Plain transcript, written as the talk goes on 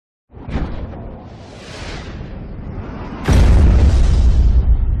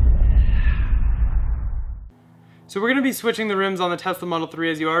So we're gonna be switching the rims on the Tesla Model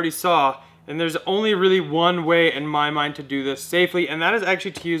 3 as you already saw, and there's only really one way in my mind to do this safely, and that is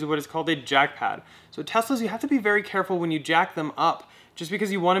actually to use what is called a jack pad. So Teslas, you have to be very careful when you jack them up, just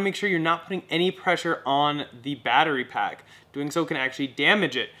because you wanna make sure you're not putting any pressure on the battery pack. Doing so can actually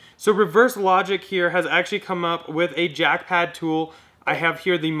damage it. So Reverse Logic here has actually come up with a jack pad tool. I have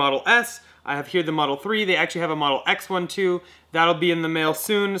here the Model S, I have here the Model 3, they actually have a Model X one too. That'll be in the mail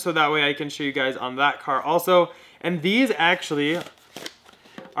soon, so that way I can show you guys on that car also. And these actually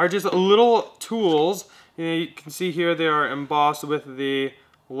are just little tools. You can see here they are embossed with the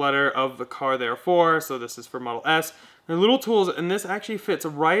letter of the car they're for. So this is for Model S. They're little tools, and this actually fits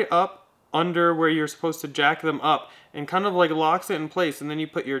right up under where you're supposed to jack them up and kind of like locks it in place. And then you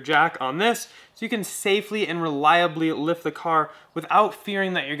put your jack on this so you can safely and reliably lift the car without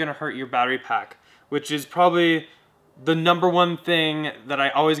fearing that you're gonna hurt your battery pack, which is probably the #1 thing that I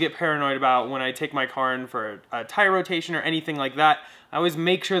always get paranoid about when I take my car in for a tire rotation or anything like that. I always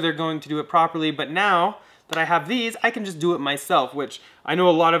make sure they're going to do it properly, but now that I have these, I can just do it myself, which I know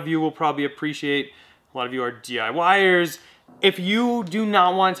a lot of you will probably appreciate. A lot of you are DIYers. If you do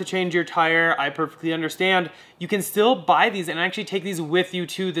not want to change your tire, I perfectly understand. You can still buy these and actually take these with you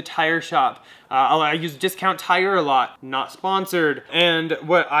to the tire shop. I use Discount Tire a lot, not sponsored. And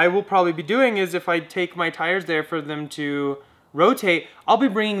what I will probably be doing is if I take my tires there for them to rotate, I'll be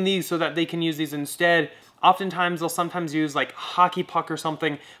bringing these so that they can use these instead. Oftentimes, they'll sometimes use like a hockey puck or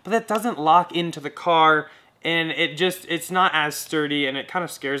something, but that doesn't lock into the car, and it's not as sturdy, and it kind of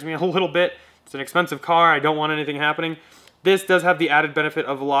scares me a little bit. It's an expensive car, I don't want anything happening. This does have the added benefit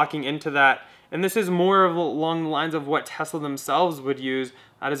of locking into that, and this is more of along the lines of what Tesla themselves would use.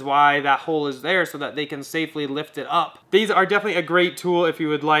 That is why that hole is there, so that they can safely lift it up. These are definitely a great tool if you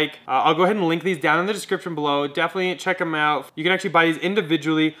would like. I'll go ahead and link these down in the description below. Definitely check them out. You can actually buy these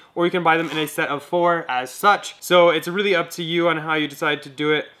individually, or you can buy them in a set of 4 as such. So it's really up to you on how you decide to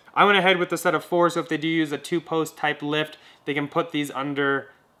do it. I went ahead with the set of 4, so if they do use a 2-post type lift, they can put these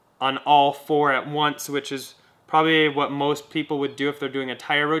under on all 4 at once, which is probably what most people would do if they're doing a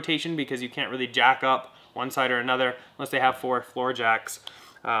tire rotation, because you can't really jack up one side or another unless they have 4 floor jacks.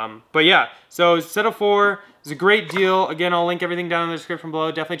 But yeah, so set of 4 is a great deal. Again, I'll link everything down in the description below.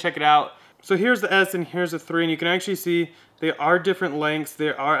 Definitely check it out. So here's the S and here's the 3, and you can actually see they are different lengths. They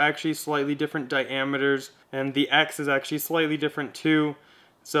are actually slightly different diameters, and the X is actually slightly different too.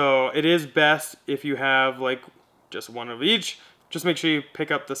 So it is best if you have like just one of each. Just make sure you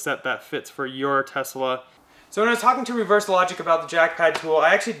pick up the set that fits for your Tesla. So when I was talking to Reverse Logic about the jack pad tool, I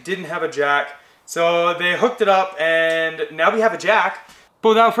actually didn't have a jack. So they hooked it up, and now we have a jack. But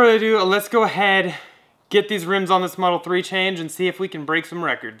without further ado, let's go ahead, get these rims on this Model 3 change, and see if we can break some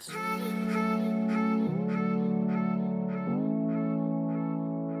records.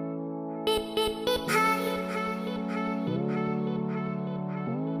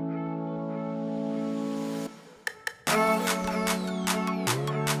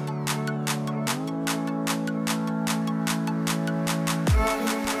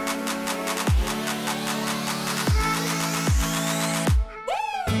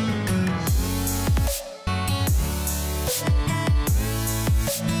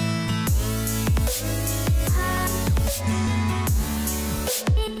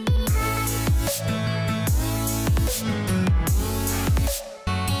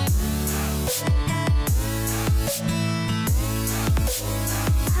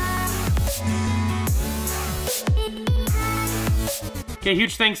 Okay,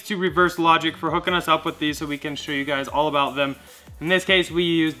 huge thanks to Reverse Logic for hooking us up with these so we can show you guys all about them. In this case, we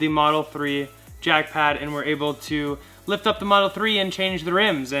used the Model 3 jack pad, and we're able to lift up the Model 3 and change the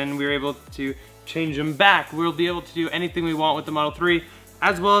rims, and we were able to change them back. We'll be able to do anything we want with the Model 3,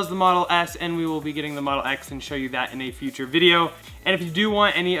 as well as the Model S, and we will be getting the Model X and show you that in a future video. And if you do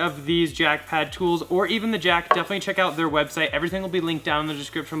want any of these jack pad tools, or even the jack, definitely check out their website. Everything will be linked down in the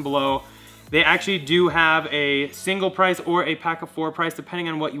description below. They actually do have a single price or a pack of 4 price, depending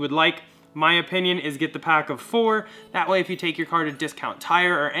on what you would like. My opinion is get the pack of 4. That way if you take your car to Discount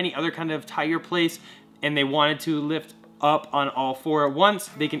Tire or any other kind of tire place and they wanted to lift up on all 4 at once,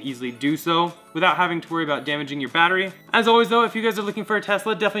 they can easily do so without having to worry about damaging your battery. As always though, if you guys are looking for a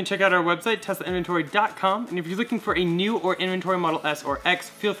Tesla, definitely check out our website, teslainventory.com. And if you're looking for a new or inventory Model S or X,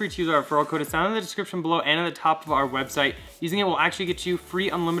 feel free to use our referral code. It's down in the description below and at the top of our website. Using it will actually get you free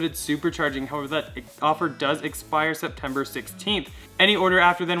unlimited supercharging. However, that offer does expire September 16th. Any order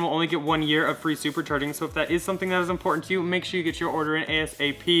after then will only get 1 year of free supercharging. So if that is something that is important to you, make sure you get your order in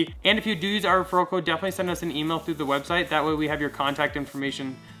ASAP. And if you do use our referral code, definitely send us an email through the website. That way we have your contact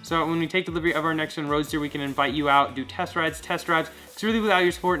information. So when we take delivery of our next gen Roadster, we can invite you out, do test drives. Because really without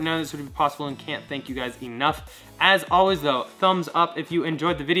your support, none of this would be possible, and can't thank you guys enough. As always though, thumbs up if you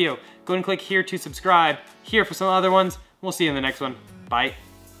enjoyed the video. Go ahead and click here to subscribe, here for some other ones. We'll see you in the next one. Bye.